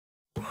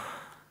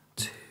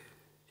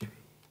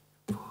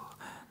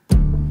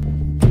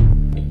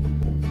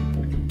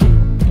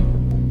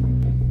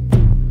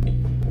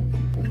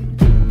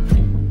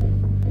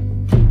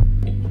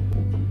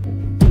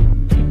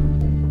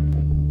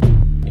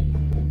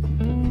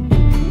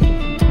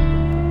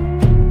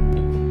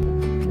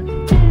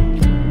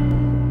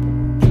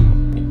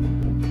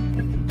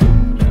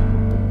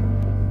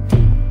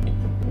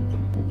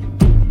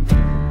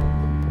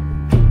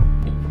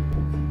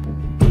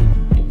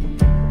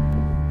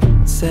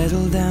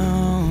Settle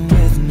down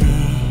with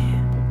me,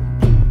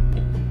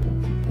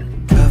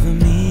 cover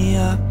me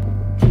up,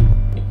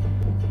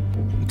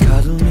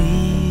 cuddle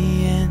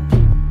me in,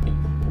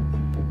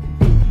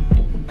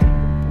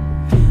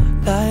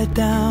 lie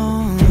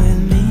down with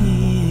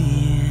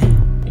me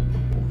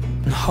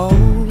and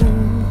hold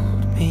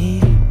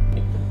me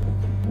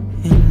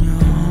in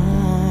your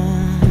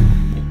arms.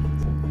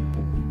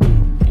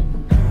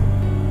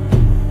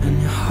 And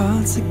your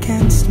heart's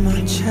against my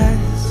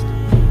chest,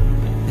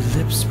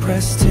 lips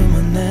pressed to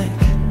my neck.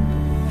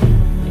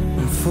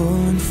 I'm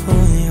falling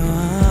for your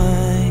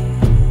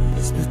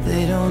eyes, but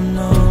they don't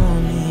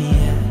know me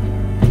yet.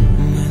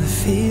 And with a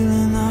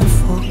feeling I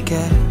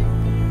forget,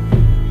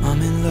 I'm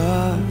in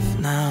love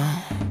now.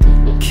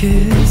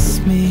 Kiss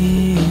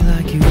me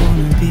like you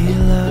wanna be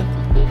loved.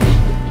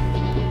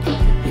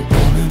 You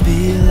wanna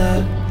be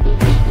loved.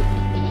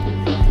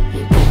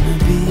 You wanna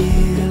be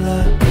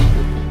loved.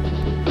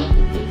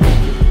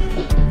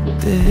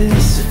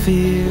 This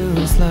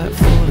feels like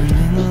falling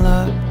in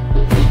love,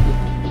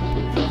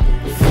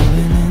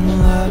 falling in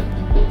love,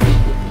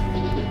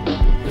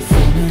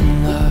 falling in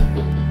love.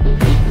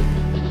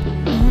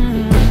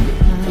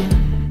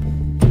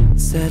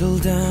 Settle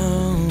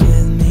down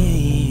with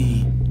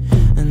me,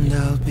 and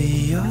I'll be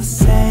your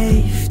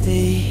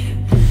safety.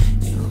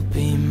 You'll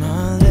be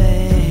my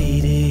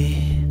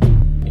lady.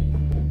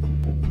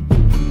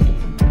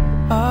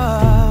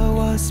 I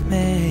was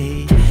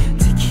made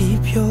to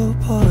keep your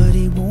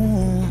body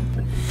warm,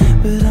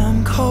 but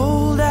I'm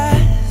cold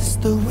as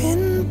the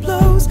wind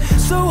blows,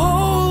 so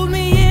hold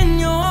me in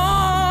your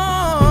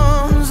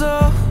arms.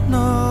 Oh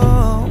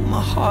no,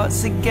 my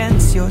heart's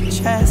against your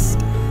chest,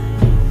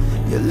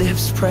 your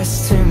lips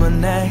pressed to my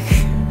neck.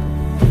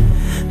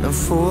 I'm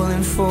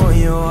falling for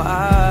your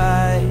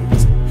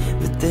eyes,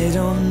 but they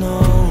don't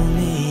know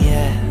me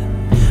yet.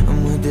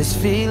 And with this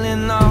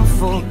feeling I'll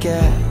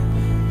forget,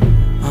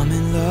 I'm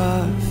in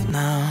love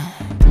now.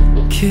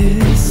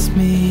 Kiss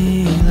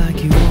me like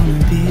you wanna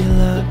be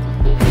loved.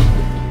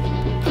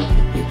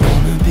 You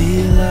wanna be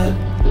loved.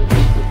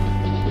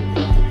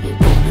 You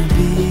wanna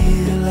be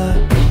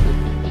loved.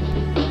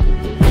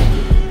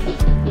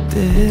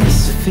 This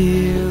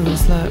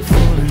feels like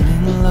falling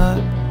in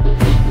love,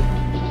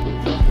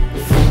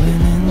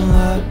 falling in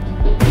love,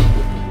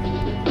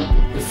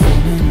 falling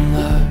in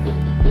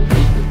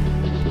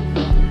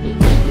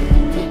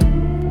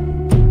love.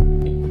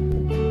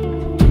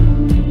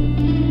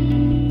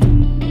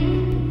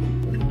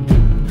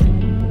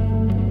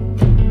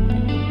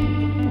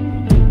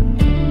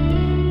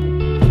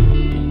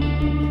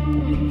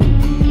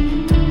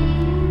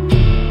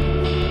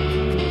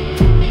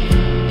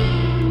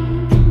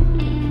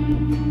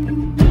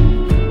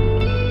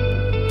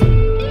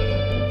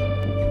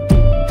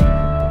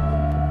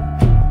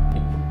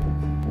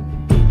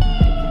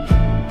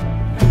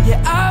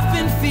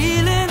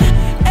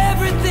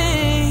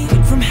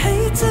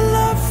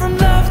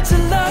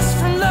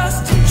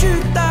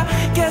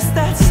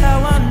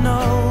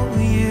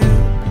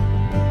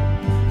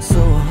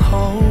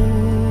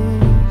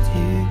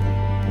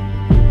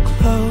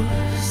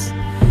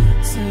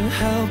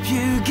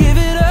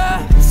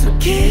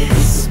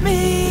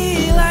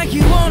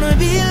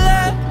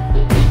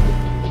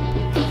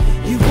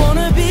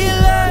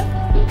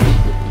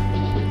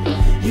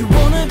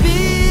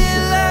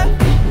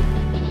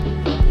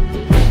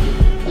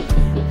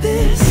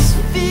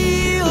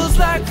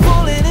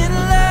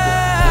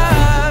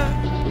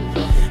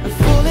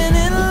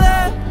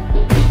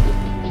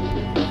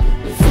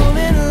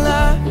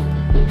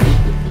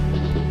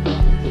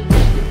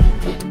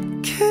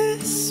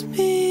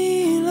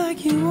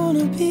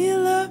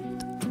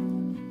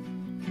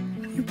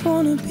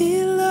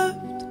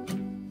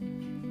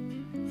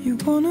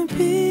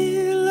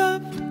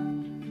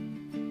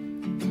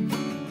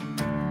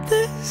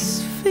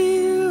 This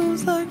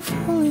feels like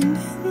falling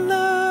in love.